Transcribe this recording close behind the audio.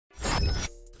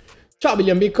Ciao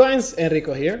billion bitcoins,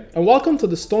 Enrico here, and welcome to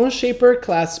the Stoneshaper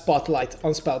class spotlight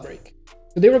on Spellbreak.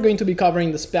 Today we're going to be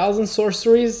covering the spells and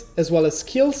sorceries, as well as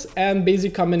skills and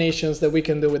basic combinations that we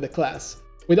can do with the class.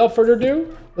 Without further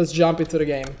ado, let's jump into the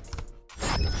game.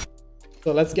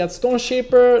 So let's get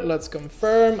Stoneshaper, let's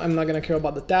confirm. I'm not gonna care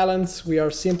about the talents, we are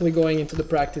simply going into the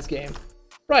practice game.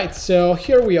 Right, so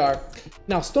here we are.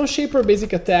 Now, Stoneshaper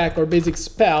basic attack or basic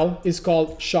spell is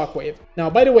called Shockwave. Now,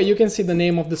 by the way, you can see the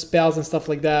name of the spells and stuff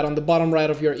like that on the bottom right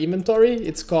of your inventory.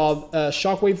 It's called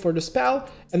Shockwave for the spell,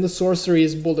 and the sorcery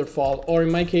is Boulderfall, or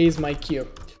in my case, my Q.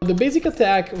 The basic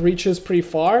attack reaches pretty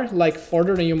far, like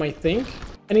farther than you might think,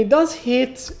 and it does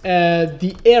hit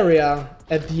the area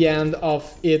at the end of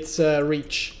its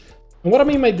reach. And what I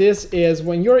mean by this is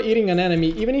when you're hitting an enemy,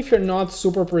 even if you're not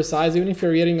super precise, even if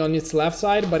you're hitting on its left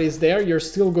side, but it's there, you're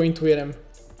still going to hit him.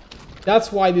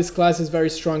 That's why this class is very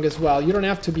strong as well. You don't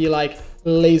have to be like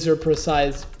laser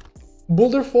precise.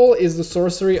 Boulderfall is the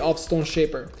sorcery of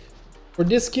Stoneshaper. For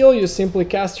this skill, you simply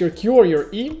cast your Q or your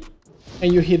E,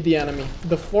 and you hit the enemy.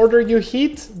 The further you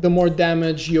hit, the more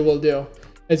damage you will do.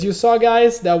 As you saw,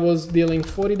 guys, that was dealing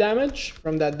 40 damage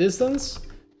from that distance.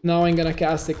 Now I'm gonna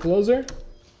cast it closer,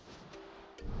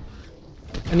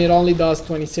 and it only does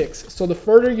 26. So the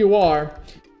further you are,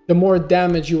 the more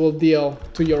damage you will deal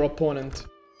to your opponent.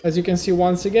 As you can see,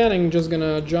 once again, I'm just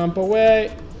gonna jump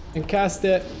away and cast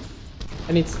it,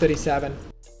 and it's 37.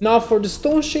 Now for the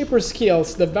Stoneshaper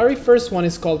skills, the very first one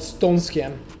is called Stone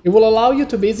Skin. It will allow you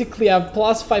to basically have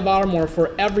 +5 armor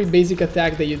for every basic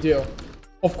attack that you do.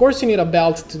 Of course, you need a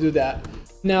belt to do that.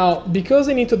 Now, because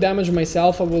I need to damage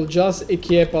myself, I will just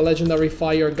equip a legendary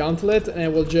fire gauntlet, and I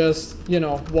will just, you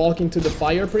know, walk into the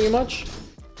fire pretty much.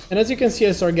 And as you can see,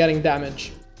 I start getting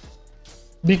damage.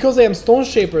 Because I am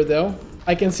Stoneshaper though,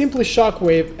 I can simply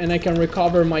shockwave and I can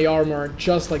recover my armor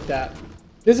just like that.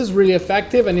 This is really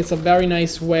effective, and it's a very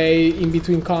nice way in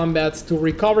between combats to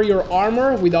recover your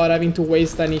armor without having to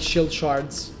waste any shield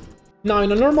shards. Now,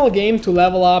 in a normal game, to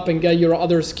level up and get your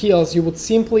other skills, you would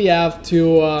simply have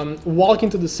to walk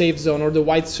into the safe zone, or the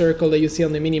white circle that you see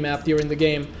on the minimap during the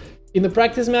game. In the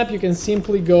practice map, you can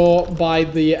simply go by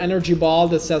the energy ball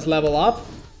that says level up,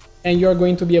 and you're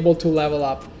going to be able to level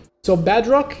up. So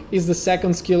Bedrock is the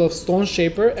second skill of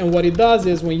Stoneshaper, and what it does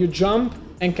is when you jump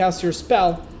and cast your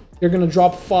spell, you're gonna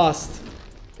drop fast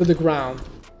to the ground.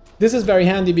 This is very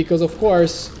handy because, of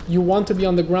course, you want to be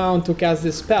on the ground to cast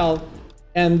this spell.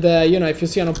 And, you know, if you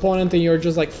see an opponent and you're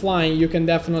just like flying, you can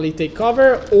definitely take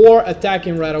cover or attack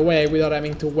him right away without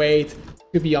having to wait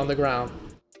to be on the ground.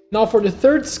 Now for the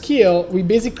third skill, we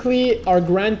basically are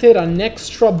granted an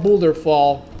extra boulder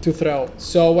fall to throw.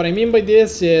 So what I mean by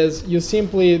this is you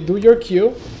simply do your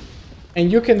Q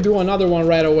and you can do another one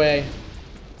right away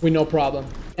with no problem.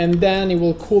 And then it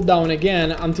will cool down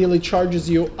again until it charges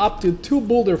you up to 2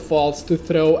 boulder falls to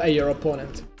throw at your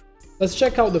opponent. Let's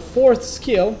check out the fourth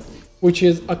skill, which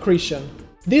is accretion.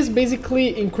 This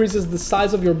basically increases the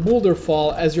size of your boulder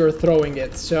fall as you're throwing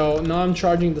it. So now I'm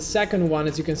charging the second one,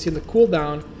 as you can see the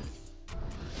cooldown,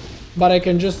 but I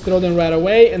can just throw them right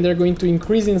away, and they're going to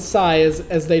increase in size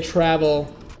as they travel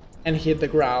and hit the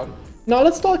ground. Now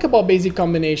let's talk about basic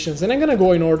combinations, and I'm gonna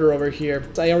go in order over here.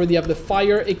 I already have the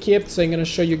fire equipped, so I'm gonna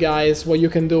show you guys what you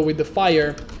can do with the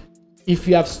fire if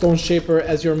you have Stoneshaper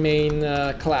as your main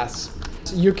class.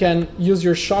 You can use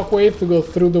your shockwave to go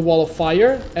through the wall of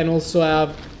fire, and also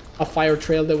have a fire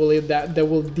trail that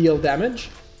will deal damage.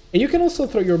 And you can also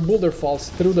throw your boulder falls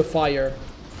through the fire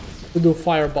to do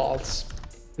fireballs.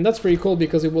 And that's pretty cool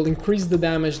because it will increase the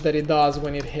damage that it does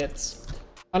when it hits.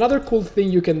 Another cool thing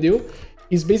you can do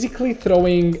is basically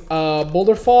throwing a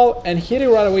boulder fall and hit it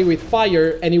right away with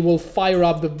fire, and it will fire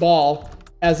up the ball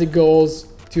as it goes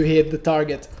to hit the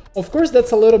target. Of course,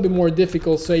 that's a little bit more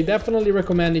difficult, so I definitely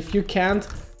recommend, if you can't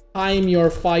time your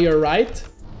fire right,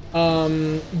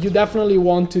 you definitely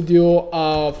want to do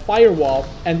a firewall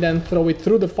and then throw it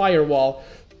through the firewall,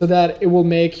 so that it will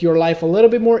make your life a little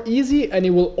bit more easy, and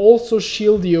it will also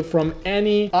shield you from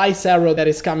any ice arrow that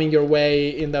is coming your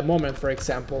way in that moment, for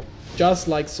example, just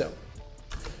like so.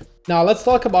 Now let's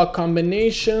talk about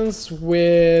combinations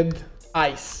with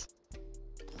ice.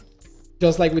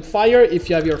 Just like with fire, if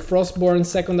you have your frostborn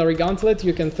secondary gauntlet,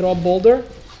 you can throw a boulder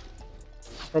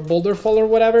or boulder fall or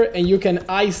whatever, and you can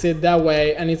ice it that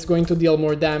way, and it's going to deal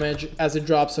more damage as it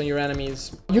drops on your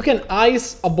enemies. You can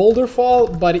ice a boulder fall,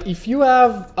 but if you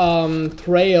have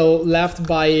trail left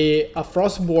by a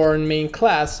frostborn main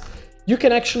class, you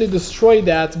can actually destroy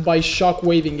that by shock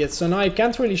waving it. So now I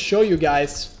can't really show you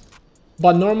guys,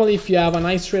 but normally if you have an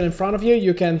ice trail in front of you,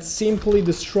 you can simply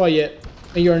destroy it,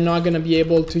 and you're not going to be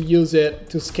able to use it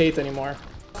to skate anymore.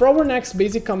 For our next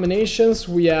basic combinations,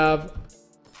 we have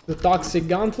the Toxic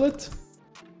Gauntlet.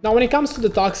 Now, when it comes to the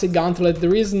Toxic Gauntlet,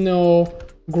 there is no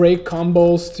great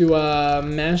combos to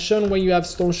mention when you have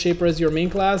Stoneshaper as your main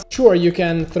class. Sure, you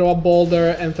can throw a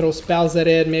boulder and throw spells at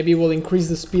it, maybe it will increase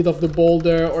the speed of the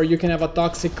boulder, or you can have a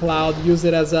Toxic Cloud, use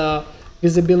it as a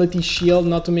visibility shield,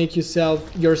 not to make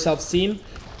yourself seen,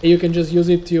 and you can just use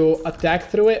it to attack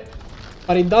through it,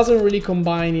 but it doesn't really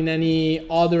combine in any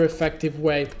other effective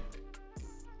way.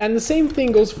 And the same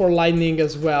thing goes for lightning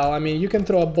as well. I mean, you can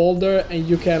throw a boulder and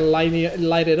you can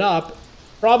light it up.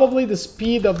 Probably the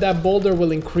speed of that boulder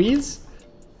will increase,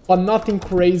 but nothing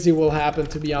crazy will happen,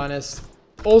 to be honest.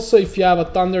 Also, if you have a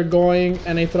thunder going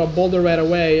and I throw a boulder right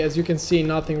away, as you can see,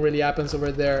 nothing really happens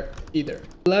over there either.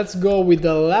 Let's go with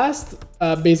the last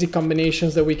basic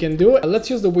combinations that we can do. Let's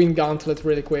use the wind gauntlet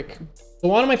really quick. So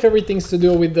one of my favorite things to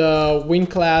do with the wind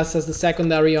class as the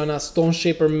secondary on a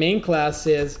Stoneshaper main class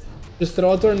is just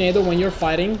throw a tornado when you're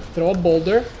fighting, throw a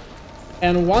boulder,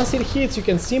 and once it hits, you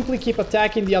can simply keep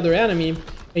attacking the other enemy,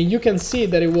 and you can see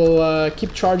that it will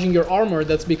keep charging your armor.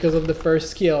 That's because of the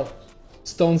first skill,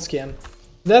 Stone Skin.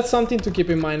 That's something to keep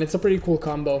in mind. It's a pretty cool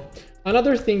combo.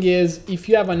 Another thing is, if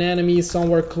you have an enemy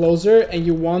somewhere closer and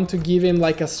you want to give him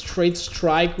like a straight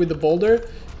strike with the boulder,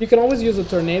 you can always use a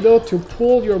tornado to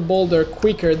pull your boulder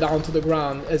quicker down to the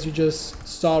ground, as you just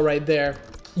saw right there.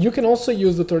 You can also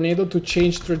use the tornado to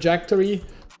change trajectory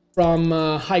from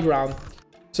high ground.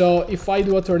 So if I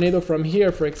do a tornado from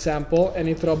here, for example, and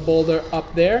I throw a boulder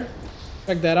up there,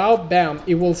 check that out, bam,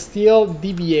 it will still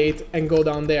deviate and go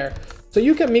down there. So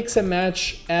you can mix and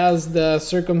match as the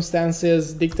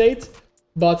circumstances dictate,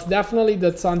 but definitely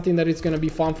that's something that is going to be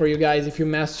fun for you guys if you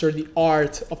master the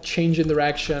art of changing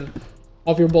direction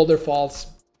of your boulder falls.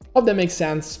 Hope that makes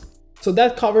sense. So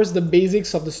that covers the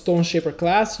basics of the Stoneshaper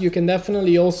class. You can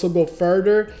definitely also go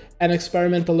further and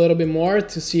experiment a little bit more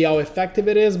to see how effective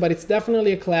it is, but it's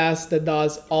definitely a class that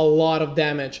does a lot of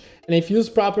damage. And if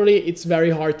used properly, it's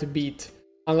very hard to beat,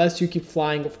 unless you keep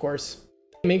flying, of course.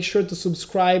 Make sure to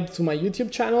subscribe to my YouTube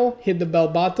channel, hit the bell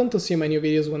button to see my new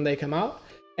videos when they come out,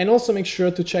 and also make sure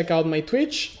to check out my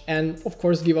Twitch, and of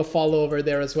course give a follow over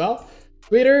there as well,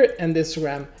 Twitter and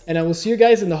Instagram. And I will see you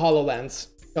guys in the HoloLens.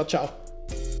 Ciao, ciao.